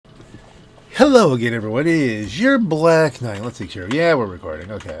Hello again, everyone. It is your Black Knight. Let's see, sure. Yeah, we're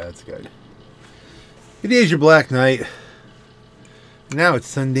recording. Okay, that's good. It is your Black Knight. Now it's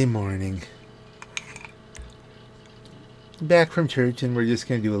Sunday morning. Back from church, and we're just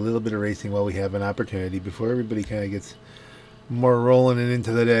going to do a little bit of racing while we have an opportunity before everybody kind of gets more rolling and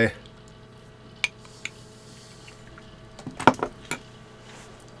into the day.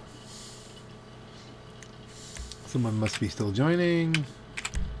 Someone must be still joining.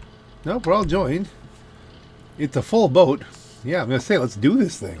 Nope, we're all joined. It's a full boat. Yeah, I'm going to say, let's do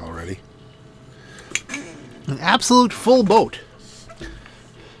this thing already. An absolute full boat.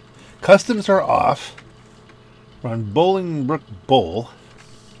 Customs are off. We're on Bolingbrook Bowl.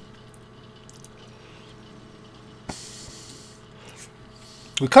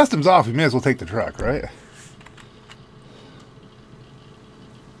 With customs off, we may as well take the truck, right?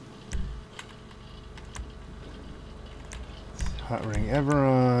 Hotring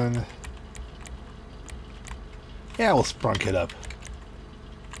Everon. Yeah, we'll sprunk it up.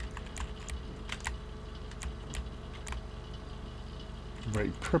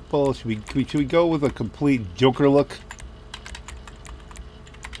 Bright purple. Should we go with a complete Joker look?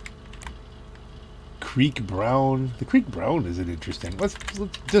 Creek brown. The creek brown isn't interesting. Let's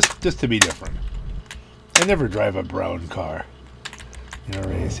just to be different. I never drive a brown car in a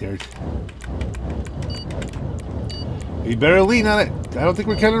race here. We better lean on it. I don't think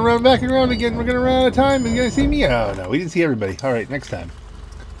we're coming around back and around again. We're going to run out of time. Are you going to see me? Oh, no. We didn't see everybody. All right, next time.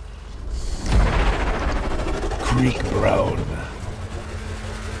 Creek brown.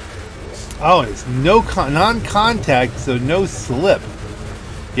 Oh, it's no non-contact, so no slip.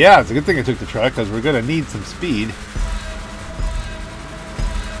 Yeah, it's a good thing I took the truck because we're going to need some speed.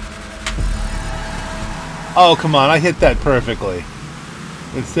 Oh, come on. I hit that perfectly.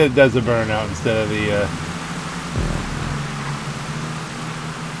 Instead, it does a burnout instead of the...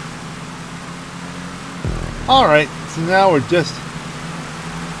 Alright, so now we're just...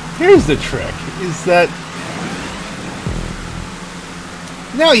 Here's the trick, is that...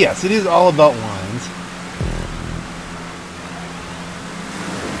 Now, yes, it is all about lines.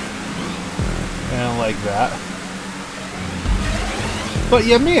 And like that. But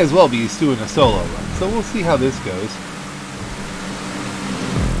you may as well be doing a solo run, so we'll see how this goes.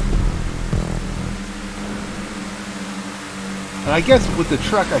 And I guess with the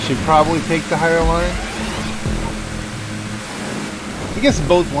truck I should probably take the higher line. I guess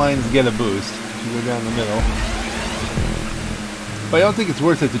both lines get a boost if you go down the middle. But I don't think it's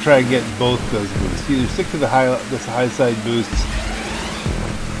worth it to try and get both those boosts. Either stick to the high side boosts.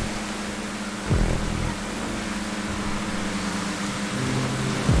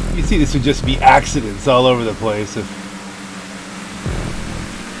 You see, this would just be accidents all over the place. So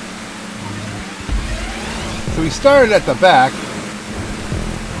we started at the back.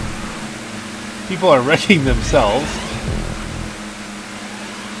 People are wrecking themselves.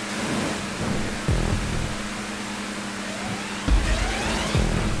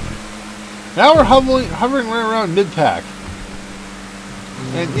 Now we're hovering right around mid-pack.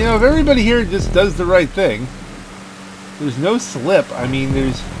 And, you know, if everybody here just does the right thing, there's no slip. I mean,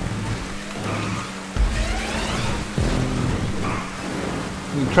 there's...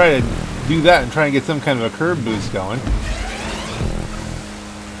 We can try to do that and try and get some kind of a curb boost going.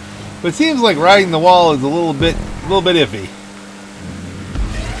 But it seems like riding the wall is a little bit iffy.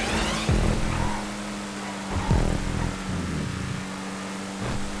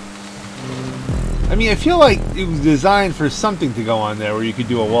 I mean, I feel like it was designed for something to go on there where you could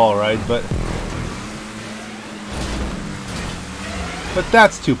do a wall ride, but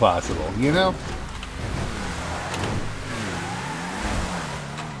that's too possible, you know?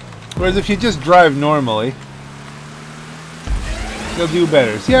 Whereas if you just drive normally, you'll do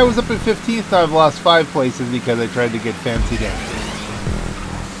better. See, I was up at 15th, I've lost 5 places because I tried to get fancy dances.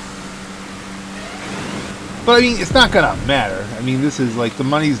 But I mean, it's not gonna matter. I mean, this is like, the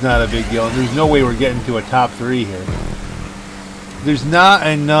money's not a big deal, and there's no way we're getting to a top 3 here. There's not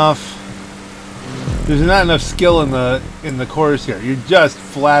enough skill in the course here. You're just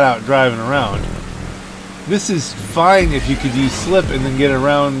flat out driving around. This is fine if you could use slip and then get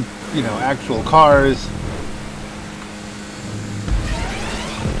around, you know, actual cars.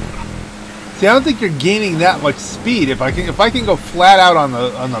 See, I don't think you're gaining that much speed. If I can go flat out on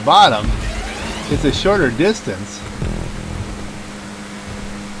the bottom, it's a shorter distance.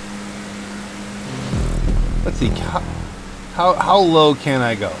 Let's see, how low can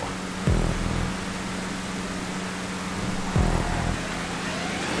I go?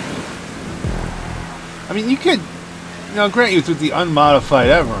 I mean, you could, you know, grant you it's with the unmodified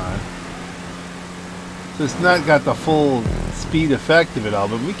Everon, so it's not got the full speed effect of it all,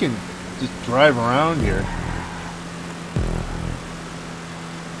 but we can just drive around here.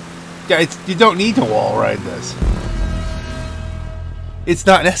 Yeah, you don't need to wall ride this. It's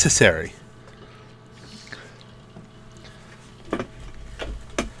not necessary.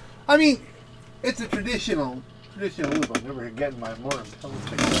 I mean, it's a traditional loop. I'm never getting my morning.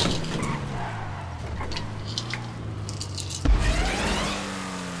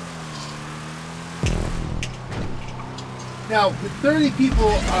 Now, with 30 people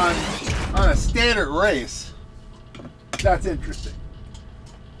on a standard race, that's interesting.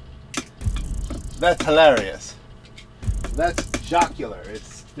 That's hilarious. That's jocular.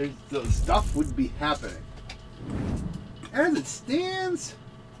 The stuff would be happening. As it stands,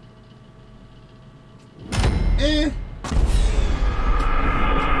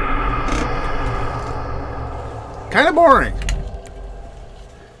 kind of boring.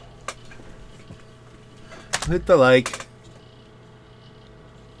 Hit the like.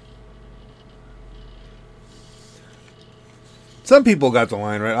 Some people got the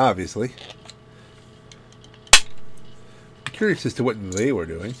line right, obviously. I'm curious as to what they were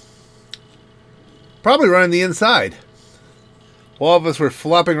doing. Probably running the inside. All of us were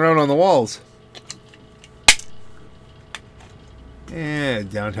flopping around on the walls. Yeah,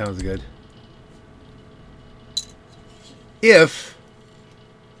 downtown's good. If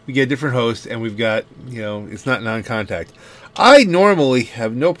we get a different host and we've got, it's not non-contact. I normally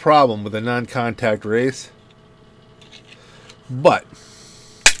have no problem with a non-contact race. But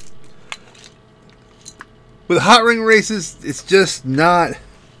with Hotring races, it's just not...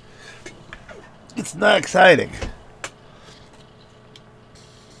 It's not exciting.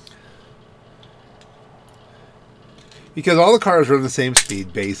 Because all the cars run the same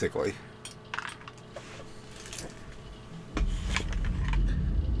speed, basically.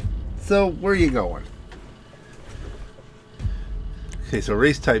 So, where are you going? Okay, so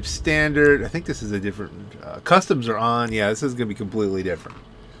race type standard. I think this is a different... customs are on. Yeah, this is going to be completely different.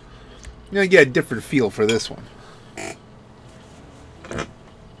 You're going to get a different feel for this one.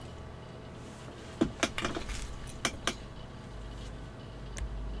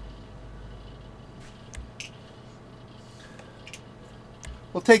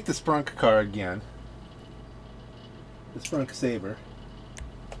 We'll take the Sprunk car again. The Sprunk Sabre.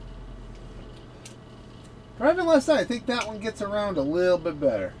 Driving last night, I think that one gets around a little bit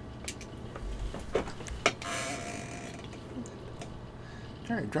better.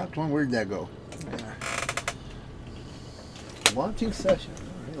 Alright, dropped one. Where'd that go? Launching session.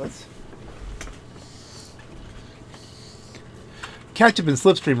 Alright, let's... Catch Up and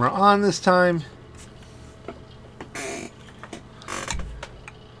Slipstream are on this time.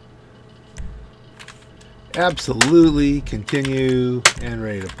 Absolutely. Continue and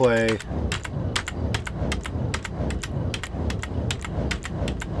ready to play.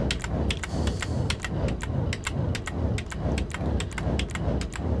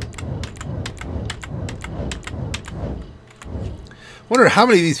 Wonder how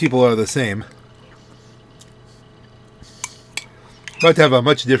many of these people are the same. About to have a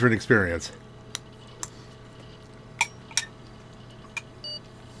much different experience.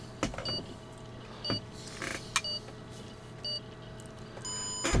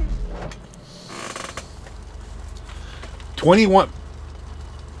 $21.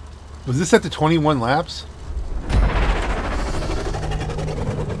 Was this at the 21 laps?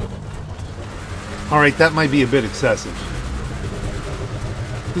 Alright, that might be a bit excessive.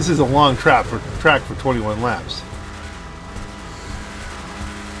 This is a long track for 21 laps.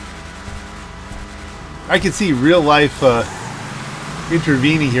 I can see real life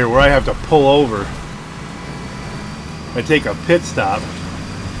intervening here where I have to pull over and take a pit stop.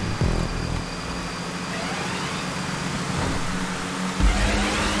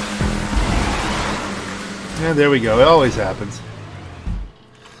 Yeah, there we go. It always happens.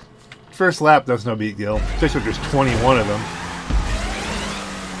 First lap, that's no big deal. Especially if there's 21 of them.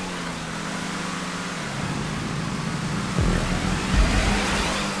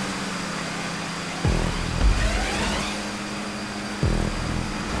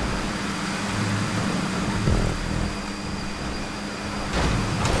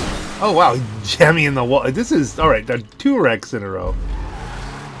 Oh wow, jamming in the wall. This is, alright, 2 wrecks in a row.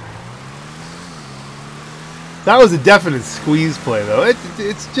 That was a definite squeeze play though.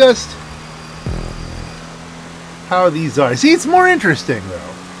 It's just how these are. See, it's more interesting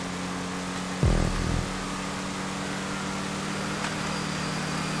though.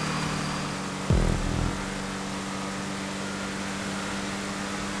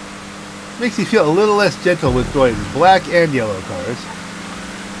 Makes you feel a little less gentle with boys, black and yellow cars.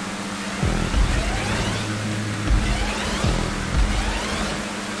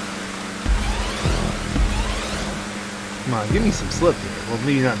 Come on, give me some slip here. Well,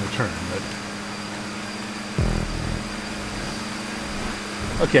 maybe not in the turn, but...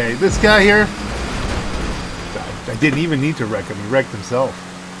 Okay, this guy here... I didn't even need to wreck him. He wrecked himself.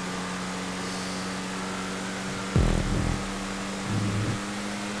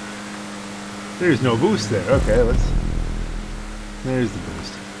 There's no boost there. Okay, let's... There's the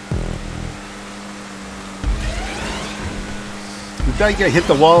boost. Did that guy hit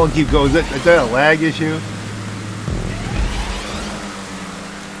the wall and keep going? Is that a lag issue?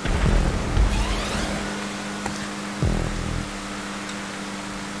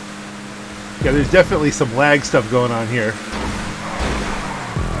 Yeah, there's definitely some lag stuff going on here.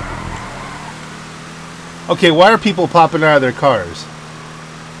 Okay, why are people popping out of their cars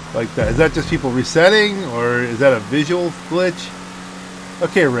like that? Is that just people resetting, or is that a visual glitch?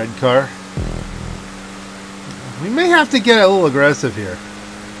 Okay, red car. We may have to get a little aggressive here.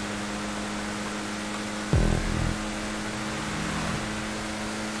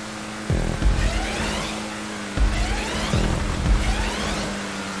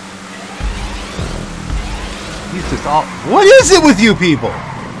 He's just all... What is it with you people?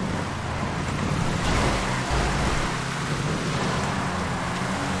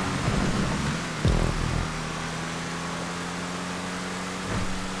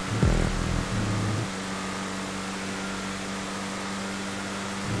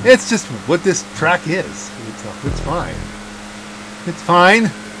 It's just what this track is. It's fine. It's fine.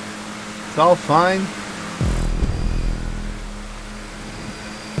 It's all fine.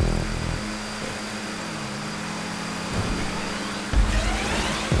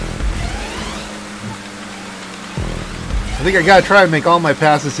 I think I gotta try and make all my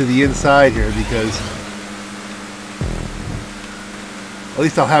passes to the inside here, because at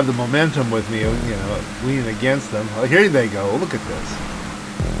least I'll have the momentum with me, you know, leaning against them. Oh, here they go. Look at this.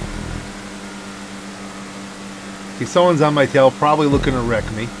 Okay, someone's on my tail, probably looking to wreck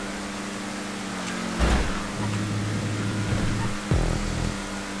me.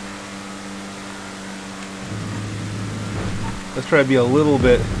 Let's try to be a little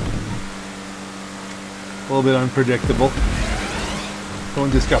bit unpredictable.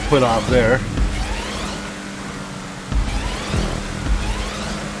 Someone just got put off there.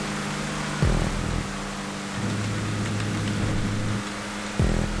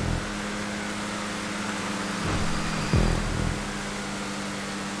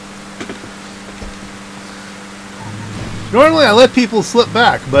 Normally I let people slip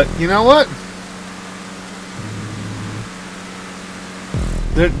back, but you know what?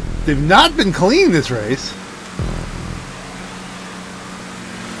 They've not been clean this race.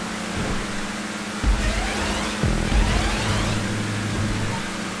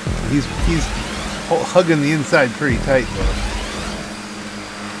 He's hugging the inside pretty tight though.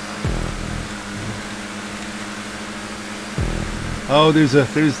 Oh, there's a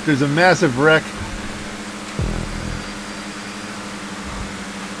massive wreck.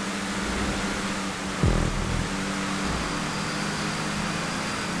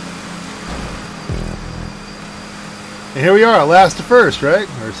 And here we are, last to first, right?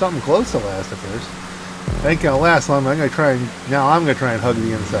 Or something close to last to first. I ain't gonna last long. I'm gonna try and hug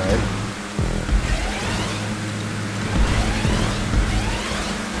the inside.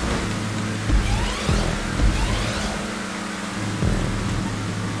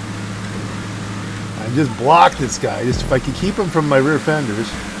 I just blocked this guy. Just if I could keep him from my rear fenders.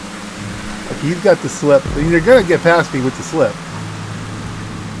 Okay, he's got the slip. I mean, they're gonna get past me with the slip.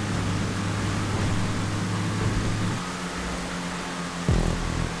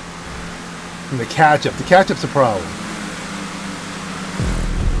 And the catch-up. The catch-up's a problem.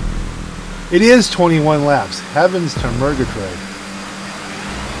 It is 21 laps. Heavens to Murgatroyd.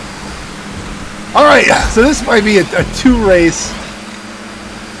 Alright, so this might be a two-race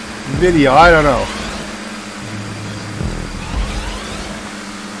video. I don't know.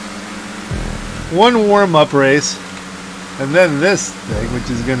 One warm-up race, and then this thing, which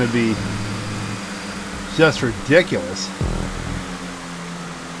is going to be just ridiculous.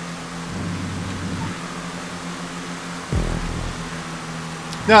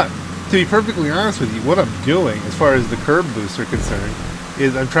 Now, to be perfectly honest with you, what I'm doing, as far as the curb boosts are concerned,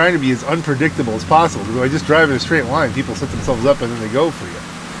 is I'm trying to be as unpredictable as possible. Because if I just drive in a straight line, people set themselves up and then they go for you.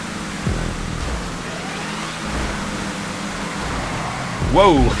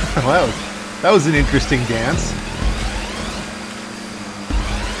 Whoa! Well, that was an interesting dance.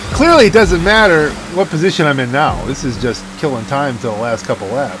 Clearly it doesn't matter what position I'm in now. This is just killing time till the last couple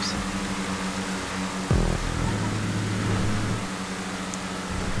laps.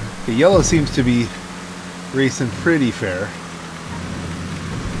 Okay, yellow seems to be racing pretty fair.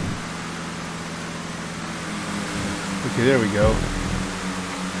 Okay, there we go.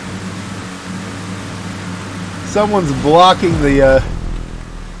 Someone's blocking the,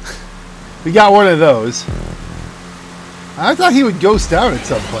 we got one of those. I thought he would ghost out at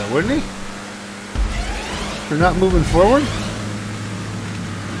some point, wouldn't he? For not moving forward?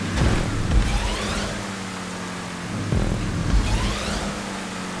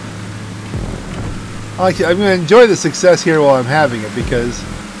 I'm going to enjoy the success here while I'm having it, because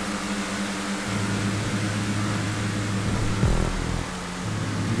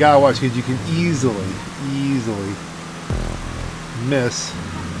you gotta watch, because you can easily miss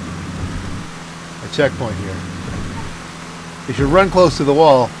a checkpoint here. If you run close to the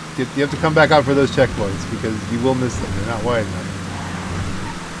wall, you have to come back out for those checkpoints, because you will miss them. They're not wide enough.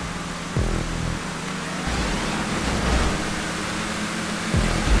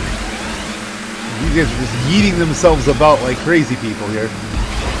 These guys are just yeeting themselves about like crazy people here.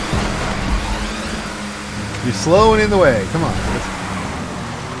 You're slowing in the way. Come on.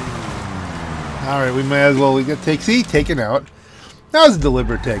 Alright, we may as well. We got see, taken out. That was a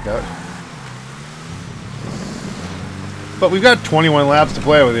deliberate takeout. But we've got 21 laps to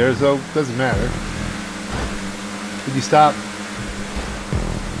play with here, so it doesn't matter. Did you stop?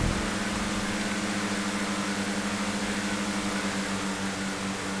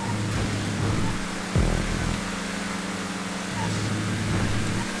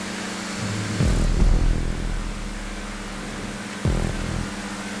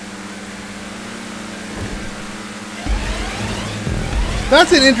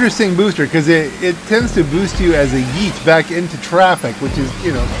 That's an interesting booster, because it tends to boost you as a yeet back into traffic, which is,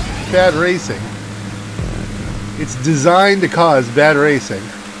 you know, bad racing. It's designed to cause bad racing.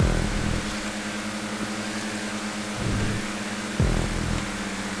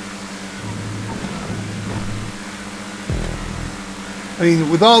 I mean,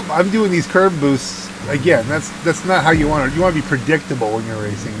 with all I'm doing these curb boosts again, that's not how you want to. You want to be predictable when you're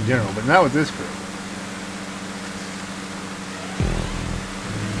racing in general, but not with this curb.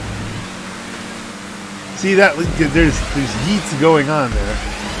 See that? There's yeets going on there.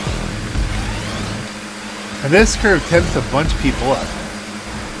 And this curve tends to bunch people up.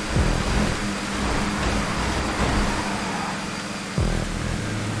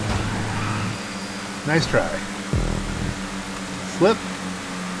 Nice try. Flip.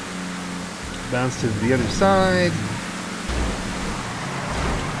 Bounce to the other side.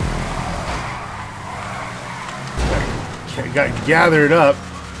 Got gathered up.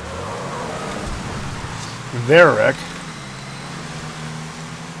 There, Rick.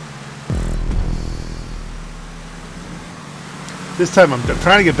 This time I'm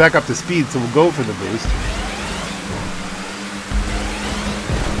trying to get back up to speed, so we'll go for the boost.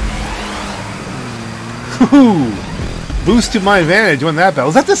 Woohoo! Boost to my advantage, won that battle.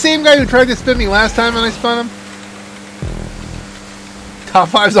 Is that the same guy who tried to spin me last time and I spun him? Top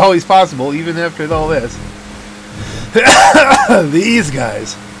 5's always possible, even after all this. These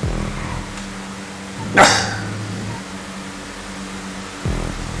guys.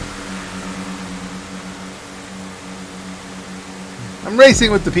 I'm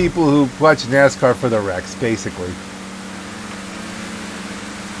racing with the people who watch NASCAR for the wrecks, basically.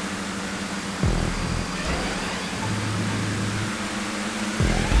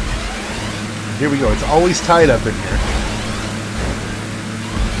 Here we go. It's always tied up in here.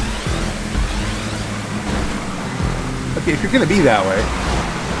 Okay, if you're going to be that way.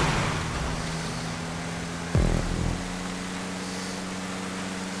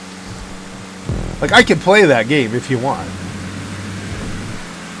 Like, I can play that game if you want.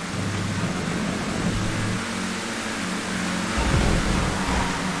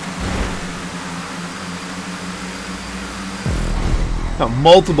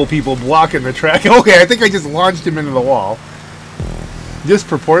 Multiple people blocking the track. Okay, I think I just launched him into the wall.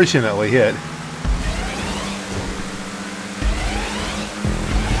 Disproportionately hit.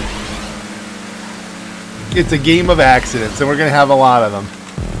 It's a game of accidents, and we're going to have a lot of them.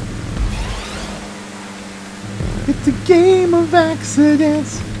 It's a game of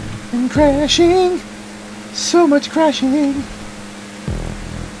accidents and crashing. So much crashing.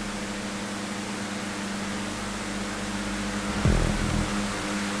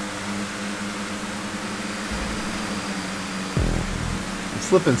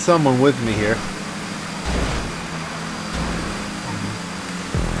 Slipping someone with me here.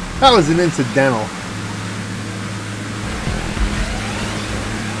 That was an incidental.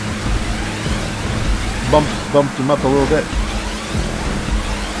 Bumped him up a little bit.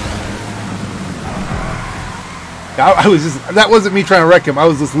 I was just, that wasn't me trying to wreck him. I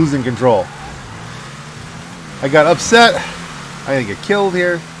was just losing control. I got upset. I didn't get killed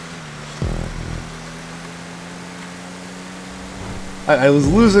here. I was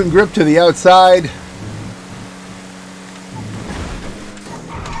losing grip to the outside.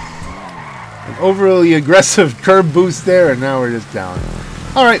 An overly aggressive curb boost there, and now we're just down.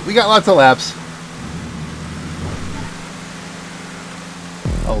 Alright, we got lots of laps.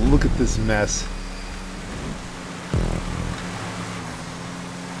 Oh, look at this mess.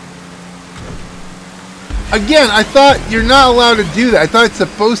 Again, I thought you're not allowed to do that. I thought it's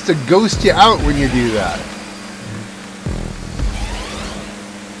supposed to ghost you out when you do that.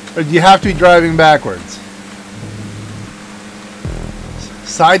 Or do you have to be driving backwards?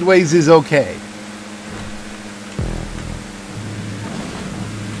 Sideways is okay.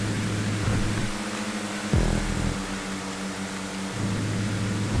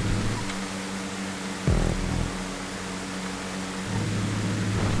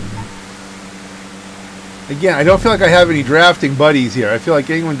 Again, I don't feel like I have any drafting buddies here. I feel like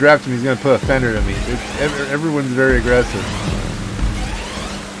anyone drafting me is going to put a fender to me. Everyone's very aggressive.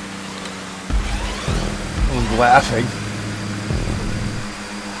 Everyone's laughing.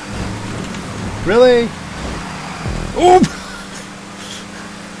 Really? Oop!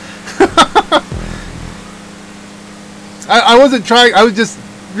 I wasn't trying. I was just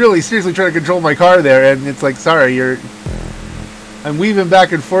really seriously trying to control my car there, and it's like, sorry, I'm weaving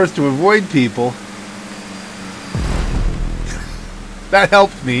back and forth to avoid people. That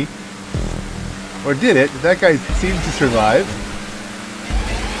helped me. Or did it? That guy seemed to survive.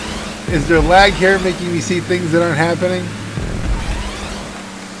 Is there lag here making me see things that aren't happening?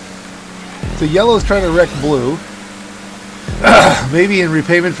 So yellow's trying to wreck blue. Maybe in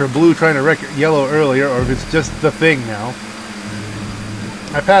repayment for blue trying to wreck yellow earlier, or if it's just the thing now.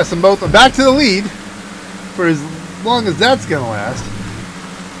 I passed them both. I'm back to the lead for as long as that's going to last.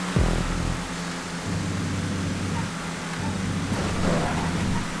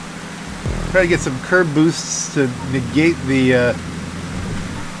 Try to get some curb boosts to negate the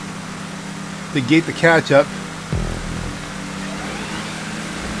catch up.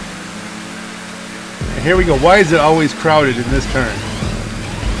 And here we go. Why is it always crowded in this turn?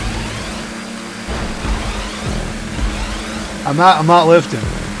 I'm not lifting.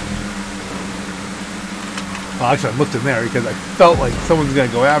 Well, actually, I'm lifting there because I felt like someone's gonna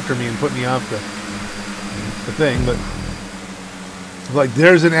go after me and put me off the thing, but like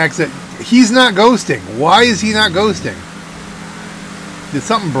there's an exit. He's not ghosting. Why is he not ghosting? Did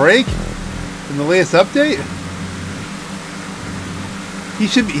something break in the latest update? He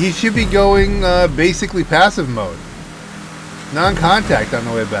should be going basically passive mode, non-contact on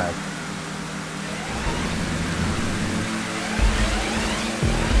the way back.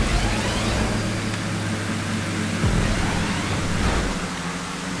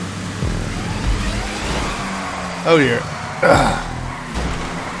 Oh dear. Ugh.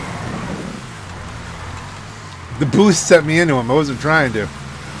 The boost set me into him. I wasn't trying to.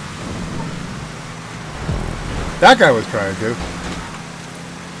 That guy was trying to.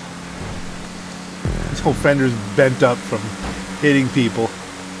 His whole fender's bent up from hitting people.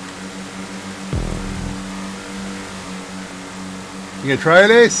 You gonna try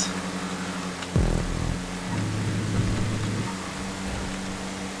it, Ace?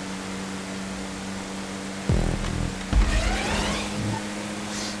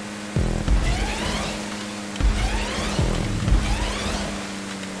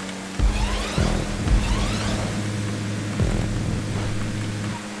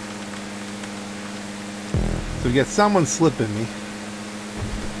 So we get someone slipping me.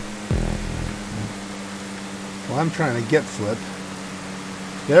 Well, I'm trying to get slip.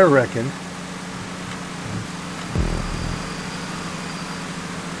 They're wrecking.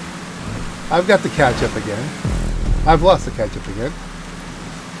 I've got the catch up again. I've lost the catch up again.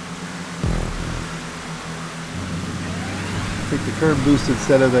 Take the curb boost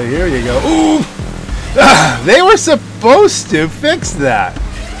instead of the, here you go. Ooh! They were supposed to fix that.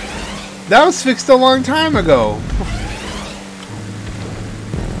 That was fixed a long time ago.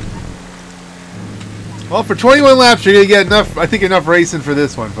 Well, for 21 laps, you're going to get enough, I think, enough racing for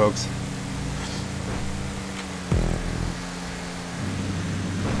this one, folks.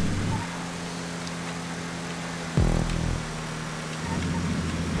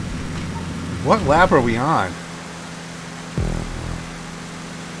 What lap are we on?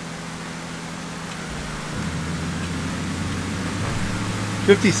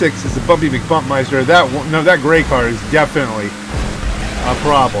 '56 is the Bumpy McBumpmeister. That gray car is definitely a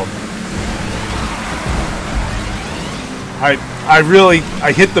problem.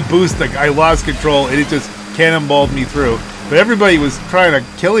 I hit the boost, like I lost control, and it just cannonballed me through. But everybody was trying to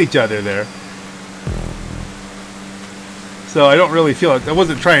kill each other there. So I don't really feel it. I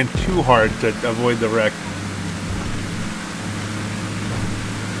wasn't trying too hard to avoid the wreck.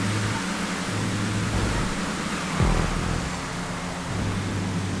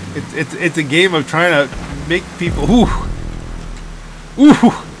 It's a game of trying to make people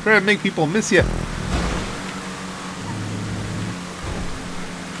trying to make people miss you.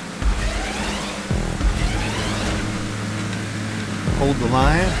 Hold the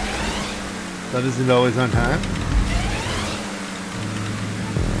line. That isn't always on time.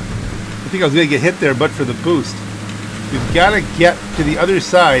 I think I was gonna get hit there, but for the boost. We've got to get to the other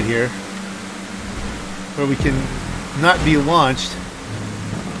side here, where we can not be launched.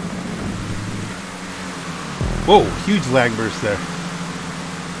 Whoa, huge lag burst there.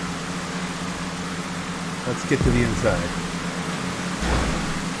 Let's get to the inside.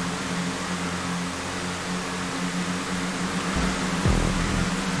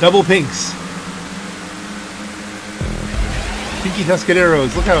 Double pinks. Pinky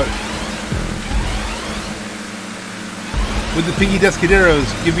Tuscaderos, look out. Would the Pinky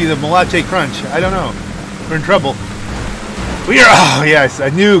Tuscaderos give me the Malache Crunch? I don't know. We're in trouble. We are. Oh yes, I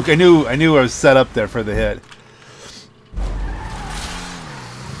knew I was set up there for the hit.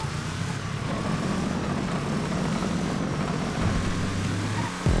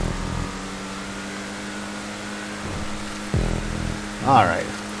 All right,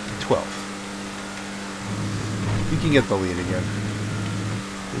 12. You can get the lead again.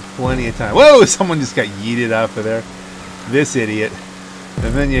 There's plenty of time. Whoa! Someone just got yeeted off of there. This idiot.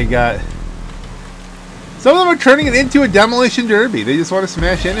 And then you got... Some of them are turning it into a demolition derby. They just want to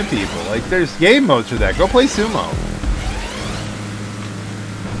smash into people. Like, there's game modes for that. Go play sumo.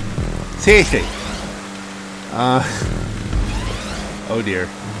 Seriously. Oh dear.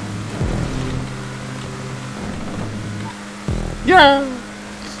 Yeah.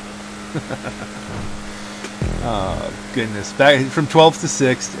 Oh goodness. Back from 12th to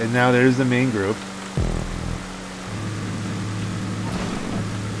 6th, and now there's the main group.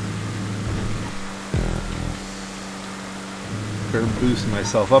 Better boost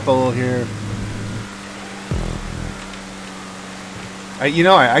myself up a little here. I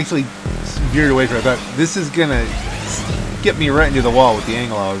actually veered away from it. I thought this is gonna get me right into the wall with the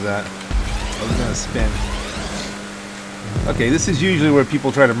angle I was at. I was gonna spin. Okay, this is usually where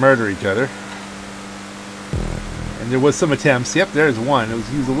people try to murder each other. And there was some attempts. Yep, there's one.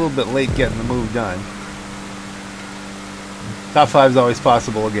 He was a little bit late getting the move done. Top 5 is always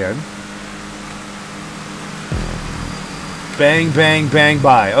possible again. Bang, bang, bang,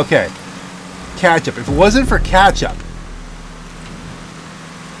 bye. Okay. Catch up. If it wasn't for catch up,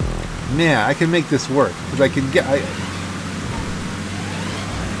 man, I can make this work. Because I can get...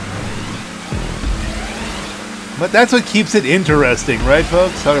 But that's what keeps it interesting, right,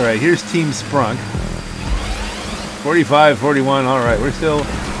 folks? Alright, here's Team Sprunk. 45, 41, alright, we're still...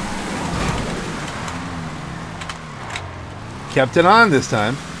 Kept it on this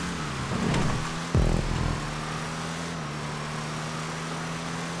time.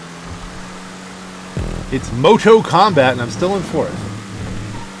 It's Moto Combat, and I'm still in 4th.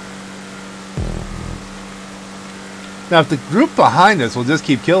 Now, if the group behind us will just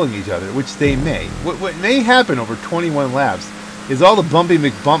keep killing each other, which they may, what may happen over 21 laps is all the Bumpy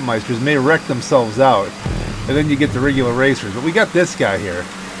McBumpmeisters may wreck themselves out, and then you get the regular racers. But we got this guy here.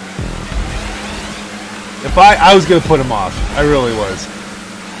 If I was going to put him off. I really was.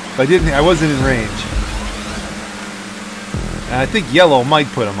 If I wasn't in range. And I think yellow might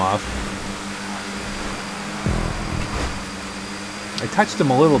put him off. I touched him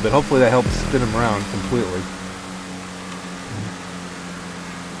a little bit. Hopefully that helps spin him around completely.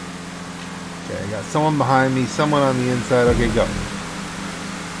 Okay, I got someone behind me, someone on the inside. Okay, go.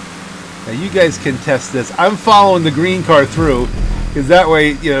 Now you guys can test this. I'm following the green car through, because that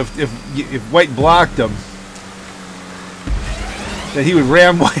way, you know, if white blocked him, then he would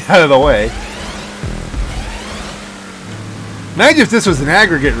ram white out of the way. Imagine if this was an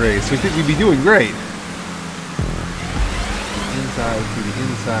aggregate race. We think we'd be doing great. Inside, to the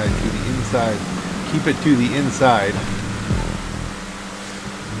inside, to the inside. Keep it to the inside.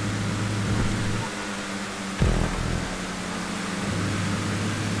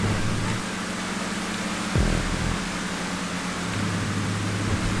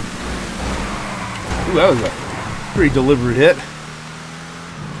 Ooh, that was a pretty deliberate hit.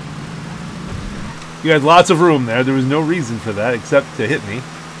 You had lots of room there. There was no reason for that except to hit me.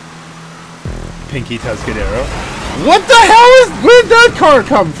 Pinky Tuscadero. What the hell where'd that car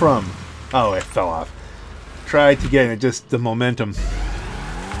come from? Oh, it fell off. Tried to get it, just the momentum.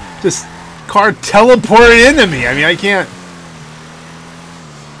 Just car teleported into me. I mean, I can't.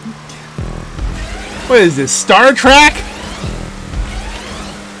 What is this, Star Trek?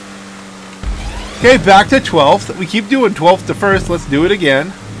 Okay, back to 12th. We keep doing 12th to 1st. Let's do it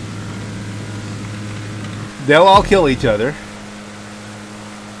again. They'll all kill each other.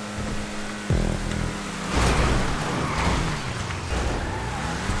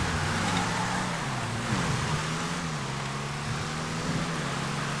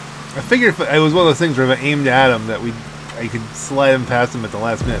 I figured if it was one of those things where if I aimed at him that I could slide him past him at the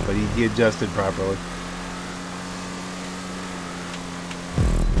last minute, but he adjusted properly.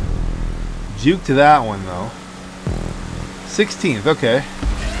 Juke to that one though. 16th, okay.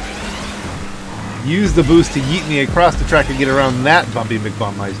 Use the boost to yeet me across the track and get around that Bumpy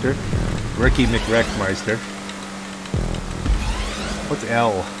McBumpmeister. Ricky McWreckmeister. What's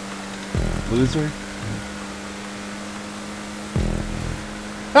L? Loser?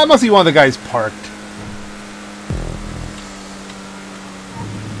 That must be one of the guys parked.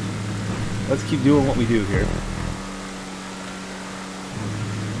 Let's keep doing what we do here.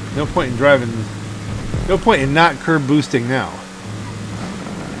 No point in driving. No point in not curb boosting now.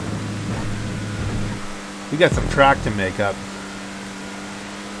 We got some track to make up.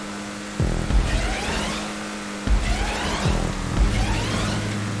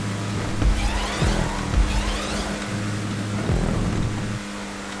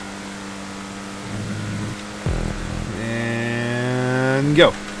 And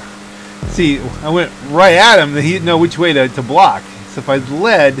go. See, I went right at him, that he didn't know which way to block. So if I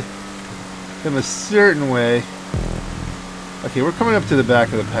led him a certain way... Okay, we're coming up to the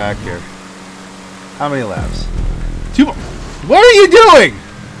back of the pack here. How many laps? 2 more. What are you doing?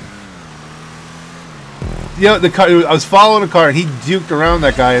 You know, the car. I was following a car, and he duked around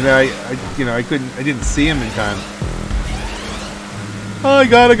that guy, and then I didn't see him in time. Oh, I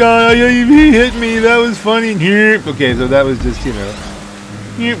got a guy. He hit me. That was funny. Okay, so that was just, you know.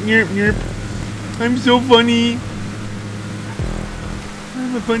 I'm so funny.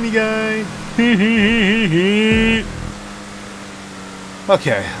 I'm a funny guy.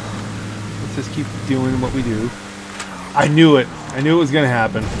 Okay. Let's just keep doing what we do. I knew it. I knew it was going to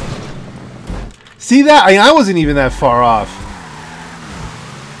happen. See that? I wasn't even that far off.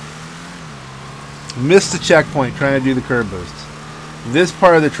 Missed the checkpoint trying to do the curb boost. This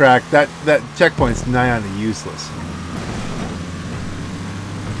part of the track, that checkpoint's nigh on to useless.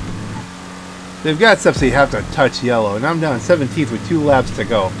 They've got stuff so you have to touch yellow, and I'm down 17th with 2 laps to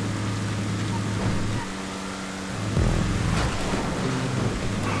go.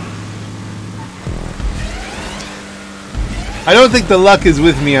 I don't think the luck is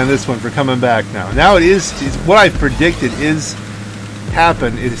with me on this one for coming back now. Now it is, what I've predicted is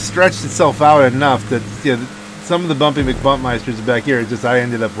happened. It has stretched itself out enough that, you know, some of the Bumpy McBumpmeisters back here, just I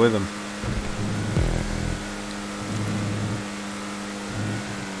ended up with them.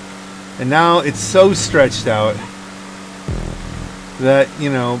 And now it's so stretched out that,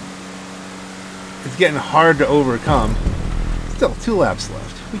 you know, it's getting hard to overcome. Still 2 laps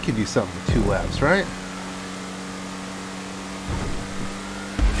left. We could do something with 2 laps, right?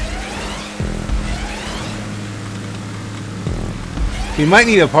 We might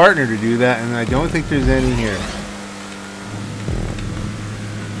need a partner to do that, and I don't think there's any here.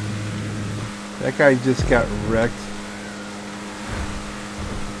 That guy just got wrecked.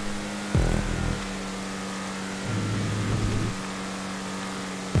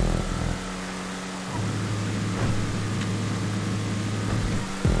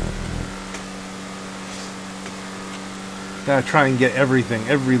 Gotta try and get everything,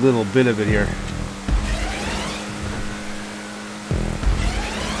 every little bit of it here.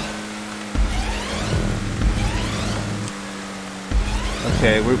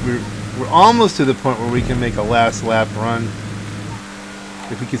 Okay, we're almost to the point where we can make a last lap run.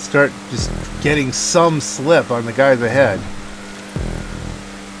 If we could start just getting some slip on the guys ahead.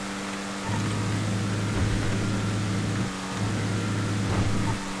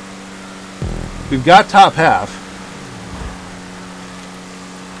 We've got top half.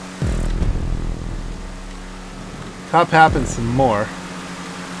 Top half and some more.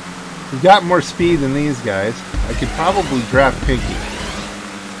 We've got more speed than these guys. I could probably draft Pinky.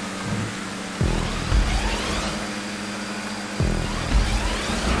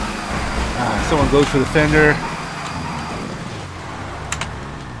 Someone goes for the fender.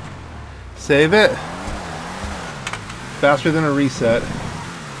 Save it. Faster than a reset.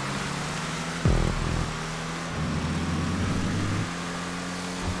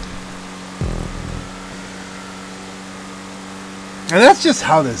 And that's just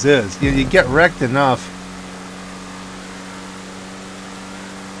how this is. You get wrecked enough.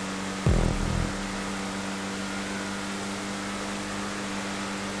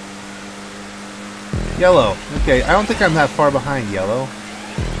 Yellow. Okay, I don't think I'm that far behind Yellow.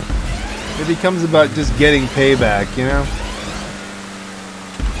 It becomes about just getting payback, you know?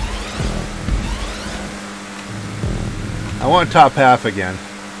 I want top half again.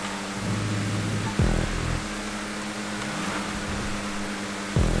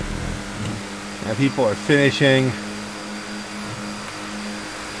 Now people are finishing.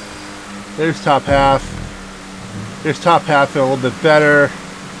 There's top half. There's top half a little bit better.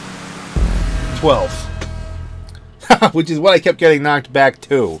 12th. Which is what I kept getting knocked back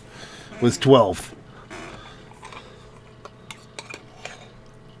to. Was 12th.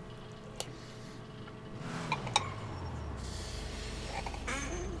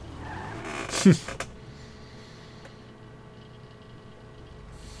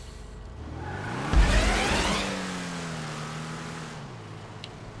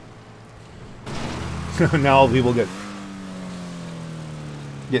 Now all people get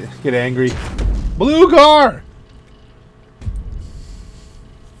angry. Blue car.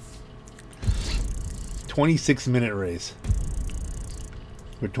 26-minute race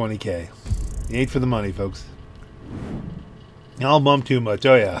for 20K. You ain't for the money, folks. I'll bump too much.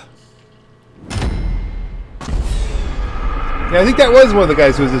 Oh yeah. Yeah, I think that was one of the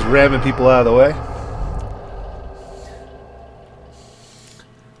guys who was just ramming people out of the way.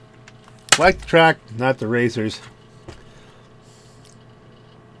 Like the track, not the racers.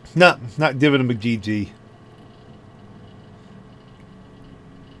 Not giving them a GG.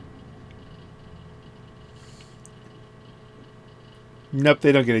 Nope,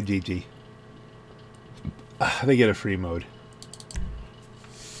 they don't get a GG. They get a free mode.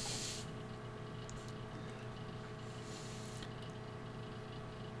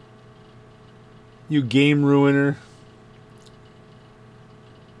 You game ruiner.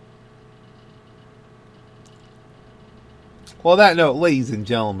 Well, on that note, ladies and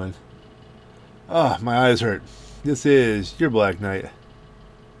gentlemen, my eyes hurt. This is your Black Knight.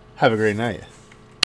 Have a great night.